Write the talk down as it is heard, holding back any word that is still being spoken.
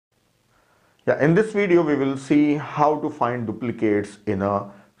Yeah, in this video we will see how to find duplicates in a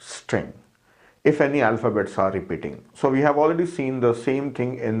string if any alphabets are repeating. So we have already seen the same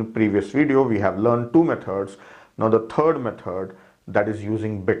thing in previous video. We have learned two methods. Now the third method, that is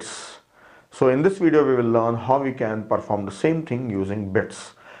using bits. So in this video we will learn how we can perform the same thing using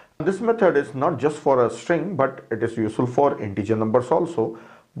bits. This method is not just for a string, but it is useful for integer numbers also,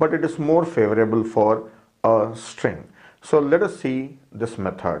 but it is more favorable for a string. So let us see this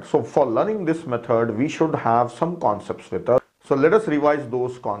method. So for learning this method, we should have some concepts with us. So let us revise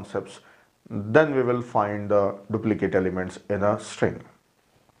those concepts. Then we will find the duplicate elements in a string.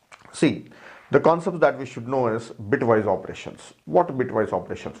 See, the concepts that we should know is bitwise operations. What bitwise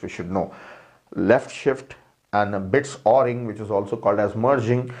operations we should know? Left shift and bits ORing, which is also called as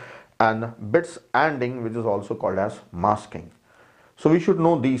merging, and bits ANDing, which is also called as masking. So we should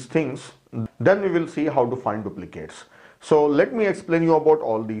know these things. Then we will see how to find duplicates. So let me explain you about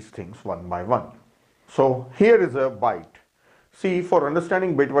all these things one by one. So here is a byte. See, for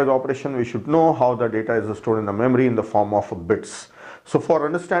understanding bitwise operation, we should know how the data is stored in the memory in the form of bits. So for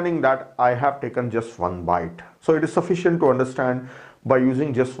understanding that, I have taken just one byte. So it is sufficient to understand by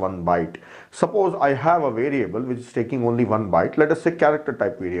using just one byte. Suppose I have a variable which is taking only one byte. Let us say character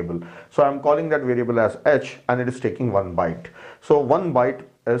type variable. So I am calling that variable as h and it is taking one byte. So one byte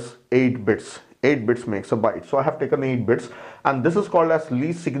is 8 bits. 8 bits makes a byte. So I have taken 8 bits and this is called as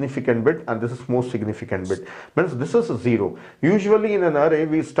least significant bit and this is most significant bit. Means this is 0. Usually in an array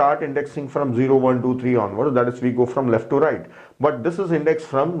we start indexing from 0, 1, 2, 3 onwards. That is we go from left to right. But this is indexed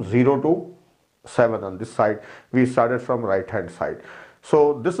from 0 to 7 on this side. We started from right hand side.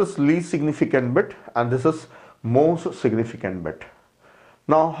 So this is least significant bit and this is most significant bit.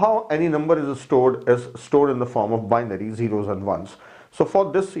 Now how any number is stored in the form of binary, zeros and ones. So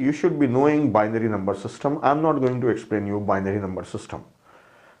for this you should be knowing binary number system. I am not going to explain you binary number system.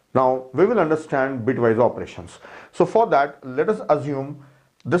 Now we will understand bitwise operations. So for that, let us assume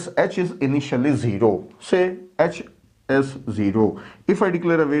this h is initially 0. Say h is 0. If I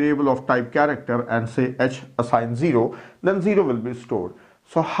declare a variable of type character and say h assign 0, then 0 will be stored.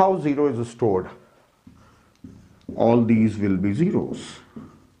 So how 0 is stored? All these will be zeros.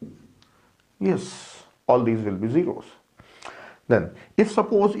 Yes, all these will be zeros. Then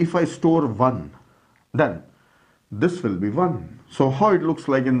if I store 1, then this will be 1. So how it looks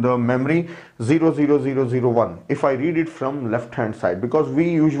like in the memory? 0 0 0 0 1. If I read it from left hand side, because we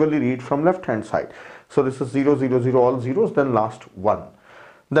usually read from left hand side. So this is 0 0 0, all zeros, then last 1.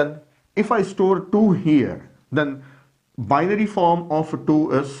 Then if I store 2 here, then binary form of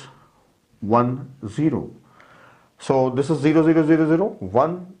 2 is 1 0. So this is 0 0 0 0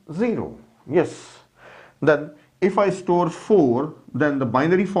 1 0. Yes. Then if I store 4, then the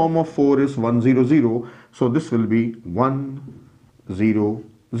binary form of 4 is 1 0 0. So this will be 1 0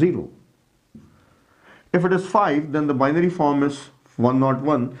 0. If it is 5, then the binary form is 1 0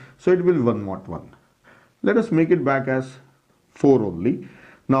 1. So it will be 1 0 1. Let us make it back as 4 only.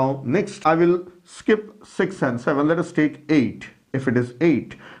 Now next I will skip 6 and 7. Let us take 8. If it is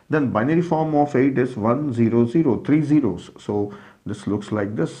 8, then binary form of 8 is 1 0 0, 3 zeros. So this looks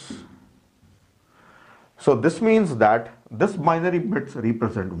like this. So this means that this binary bits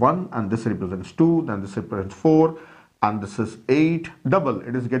represent 1 and this represents 2, then this represents 4 and this is 8, double,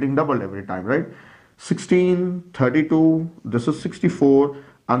 it is getting doubled every time, right? 16, 32, this is 64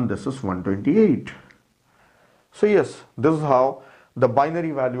 and this is 128. So yes, this is how the binary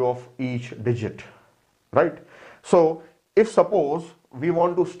value of each digit, right? So if suppose we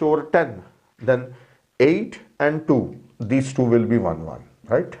want to store 10, then 8 and 2, these two will be 1 1,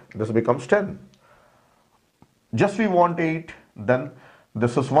 right? This becomes 10. Just we want 8, then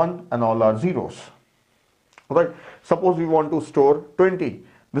this is 1 and all are zeros. Right? Suppose we want to store 20.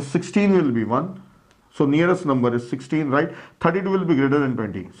 This 16 will be 1. So nearest number is 16, right? 32 will be greater than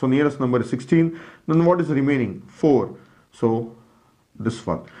 20. So nearest number is 16. Then what is remaining? 4. So this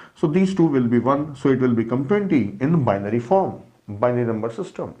one. So these two will be 1. So it will become 20 in binary form, binary number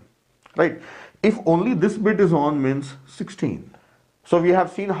system. Right? If only this bit is on means 16. So we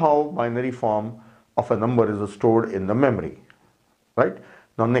have seen how binary form of a number is stored in the memory, right?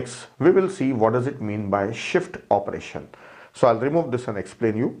 Now next we will see what does it mean by shift operation. So I'll remove this and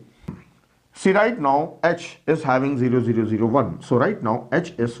explain you. See, right now h is having 0 0 0 1. So right now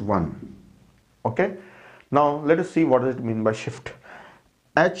h is 1. Okay. Now let us see what does it mean by shift.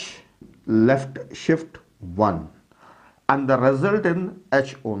 H left shift 1 and the result in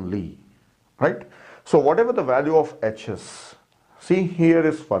h only, right? So whatever the value of h is, see here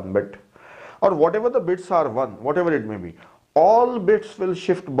is 1 bit, or whatever the bits are 1, whatever it may be, all bits will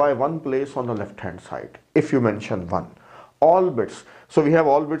shift by one place on the left hand side if you mention 1. all bits. So we have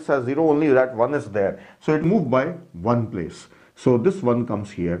all bits as 0, only that 1 is there. So it moved by 1 place. So this 1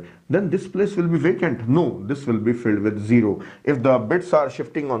 comes here, then this place will be vacant. No, this will be filled with 0. If the bits are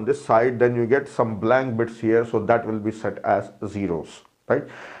shifting on this side, then you get some blank bits here, so that will be set as zeros, right?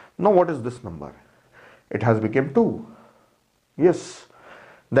 Now what is this number? It has become 2. Yes.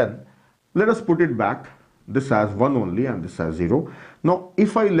 Then let us put it back, this as 1 only and this as 0. Now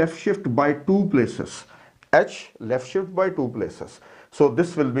if I left shift by 2 places, h left shift by 2 places, so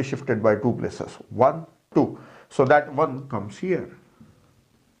this will be shifted by 2 places, 1, 2. So that 1 comes here.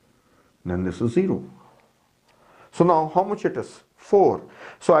 Then this is 0. So now how much it is? 4.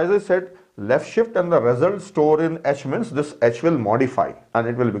 So as I said, left shift and the result store in h means this h will modify and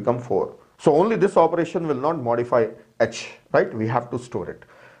it will become 4. So only this operation will not modify h, right? We have to store it.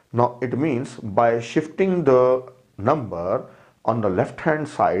 Now it means by shifting the number on the left hand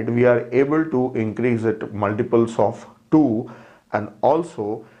side, we are able to increase it multiples of 2, and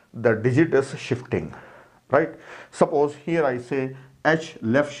also the digit is shifting, right? Suppose here I say h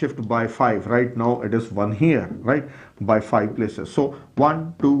left shift by 5, right? Now it is 1 here, right? By 5 places. So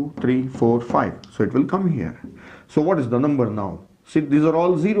 1, 2, 3, 4, 5. So it will come here. So what is the number now? See, these are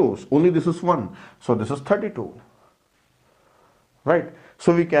all zeros, only this is 1. So this is 32, right?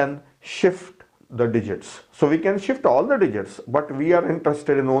 So we can shift the digits. So we can shift all the digits, but we are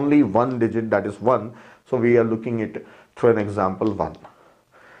interested in only one digit, that is 1. So we are looking at through an example 1.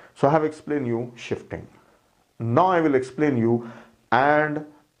 So I have explained you shifting. Now I will explain you and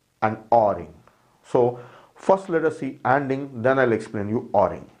ORing. So first let us see ANDing, then I'll explain you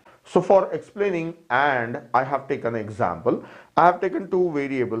ORing. So for explaining AND, I have taken an example. I have taken two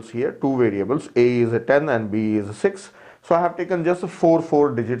variables here, two variables, A is a 10 and B is a 6. So I have taken just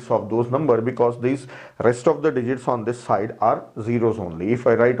 4 digits of those numbers, because these rest of the digits on this side are zeros only. If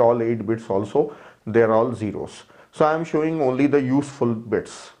I write all 8 bits also, they are all zeros. So I am showing only the useful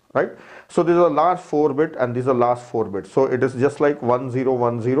bits, right? So these are last 4 bit and these are last 4 bits. So it is just like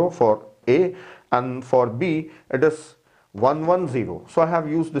 1010 for A, and for B it is 110. So I have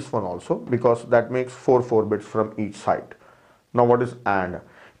used this one also because that makes 4 bits from each side. Now what is AND?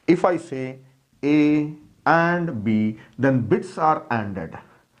 If I say A and B, then bits are ANDed.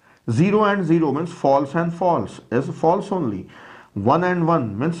 0 and 0 means false and false, is false only. 1 and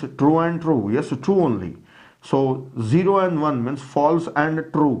 1 means true and true, yes, true only. So 0 and 1 means false and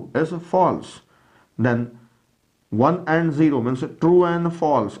true, is false. Then 1 and 0 means true and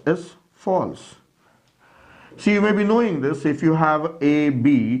false, is false. See, you may be knowing this if you have A,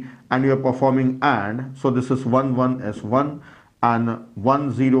 B and you are performing AND. So this is 1, 1 is 1 and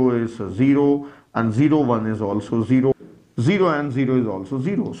 1, 0 is 0 and 0, 1 is also 0. 0 and 0 is also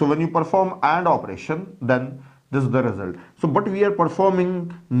 0. So when you perform AND operation, then this is the result. So but we are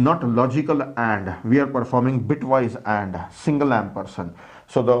performing not logical AND, we are performing bitwise AND, single ampersand.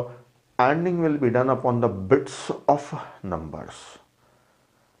 So the ANDing will be done upon the bits of numbers,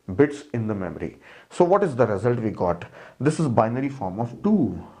 bits in the memory. So what is the result we got? This is binary form of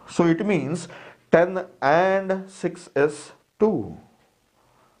 2. So it means 10 and 6 is 2.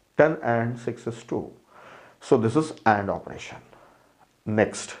 10 and 6 is 2. So this is AND operation.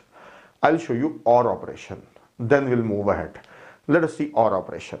 Next, I'll show you OR operation. Then we'll move ahead. Let us see OR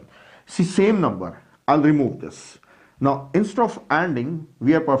operation. See, same number. I'll remove this. Now, instead of ANDing,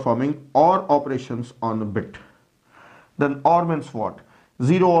 we are performing OR operations on a bit. Then OR means what?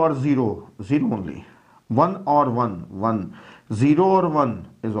 0 or 0, 0 only. 1 or 1, 1. 0 or 1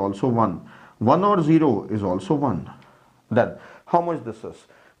 is also 1. 1 or 0 is also 1. Then, how much this is?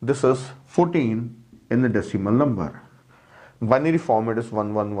 This is 14 in the decimal number. Binary form it is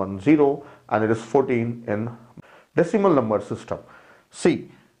 1110 and it is 14 in decimal number system. See,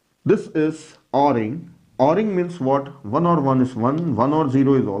 this is ORing. ORing means what? 1 or 1 is 1, 1 or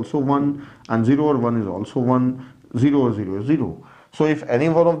 0 is also 1, and 0 or 1 is also 1, 0 or 0 is 0. So if any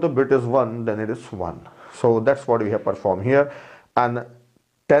one of the bit is 1, then it is 1. So that's what we have performed here. And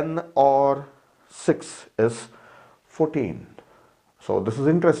 10 or 6 is 14. So this is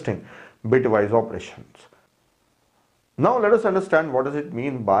interesting, bitwise operations. Now let us understand what does it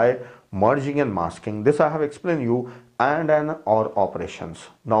mean by merging and masking. This I have explained you and OR operations.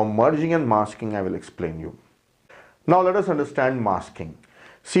 Now merging and masking I will explain you. Now let us understand masking.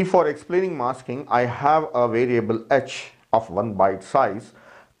 See, for explaining masking, I have a variable h of 1 byte size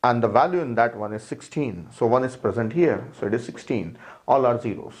and the value in that one is 16. So 1 is present here, so it is 16. All are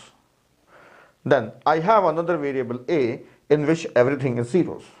zeros. Then I have another variable a in which everything is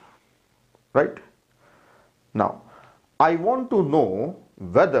zeros, right? Now I want to know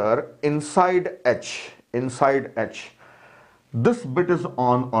whether inside h, this bit is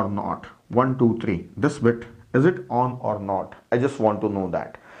on or not. 1, 2, 3. This bit Is it on or not? I just want to know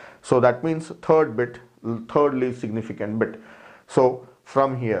that. So that means third bit, third least significant bit. So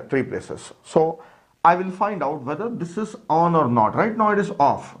from here, three places. So I will find out whether this is on or not. Right now it is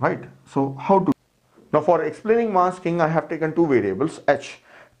off, right? So how to? Now for explaining masking, I have taken two variables, h.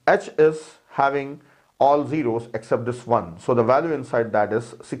 H is having all zeros except this one. So the value inside that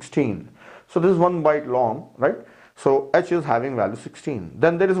is 16. So this is 1 byte long, right? So h is having value 16.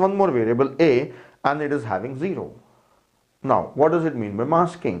 Then there is one more variable a, and it is having 0. Now what does it mean by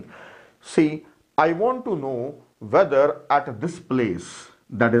masking? See, I want to know whether at this place,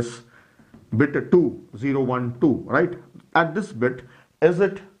 that is bit 2, 0, 1, 2, right? At this bit, is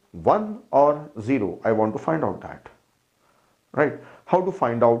it 1 or 0? I want to find out that, right? How to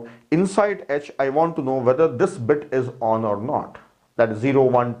find out? Inside h, I want to know whether this bit is on or not. That is 0,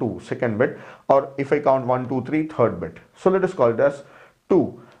 1, 2, second bit, or if I count 1, 2, 3, third bit. So let us call it as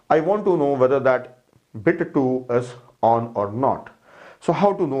 2. I want to know whether that bit 2 is on or not. So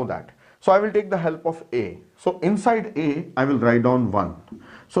how to know that? So I will take the help of a. So inside a, I will write down 1.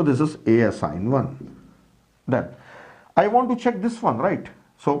 So this is a assigned 1. Then I want to check this one, right?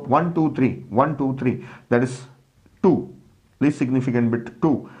 So 1, 2, 3, 1, 2, 3, that is 2, least significant bit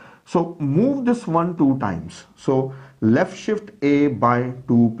 2. So move this 1 2 times. So left shift a by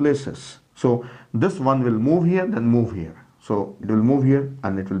 2 places. So this one will move here, then move here. So it will move here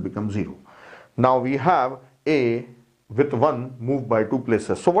and it will become 0. Now we have a with 1 moved by 2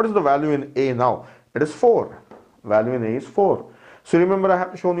 places. So what is the value in a now? It is 4. Value in a is 4. So remember I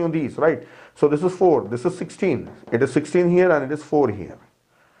have shown you these, right? So this is 4, this is 16. It is 16 here and it is 4 here.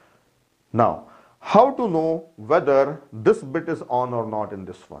 Now, how to know whether this bit is on or not in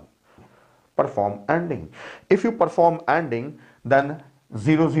this one? Perform ANDing. If you perform ANDing, then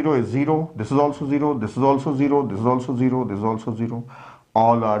 0, 0 is 0, this is also 0, this is also 0, this is also 0, this is also 0.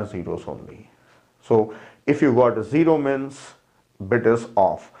 All are zeros only. So if you got 0 means bit is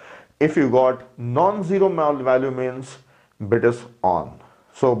off. If you got non-zero value means bit is on.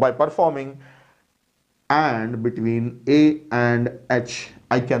 So by performing AND between A and H,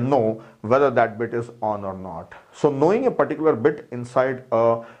 I can know whether that bit is on or not. So knowing a particular bit inside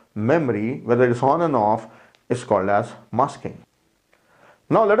a memory, whether it's on and off, is called as masking.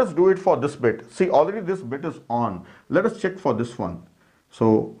 Now let us do it for this bit. See, already this bit is on. Let us check for this one.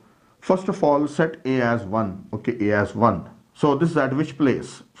 So first of all, set A as 1. Okay, A as 1. So this is at which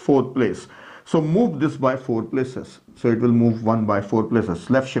place? 4th place. So move this by 4 places. So it will move 1 by 4 places.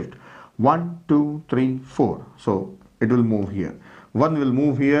 Left shift. 1, 2, 3, 4. So it will move here. 1 will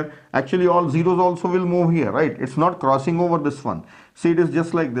move here. Actually all zeros also will move here, right? It's not crossing over this one. See, it is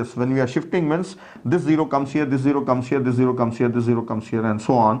just like this. When we are shifting means this 0 comes here, this 0 comes here, this 0 comes here, this 0 comes here, and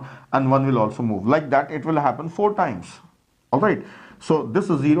so on. And 1 will also move. Like that it will happen 4 times. Alright. So this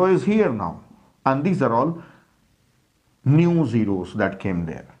 0 is here now. And these are all new zeros that came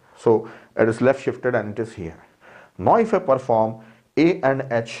there. So it is left shifted and it is here. Now if I perform A and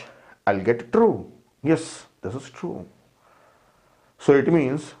H, I'll get true. Yes, this is true. So it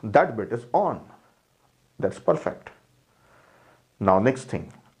means that bit is on. That's perfect. Now next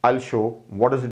thing, I'll show what is it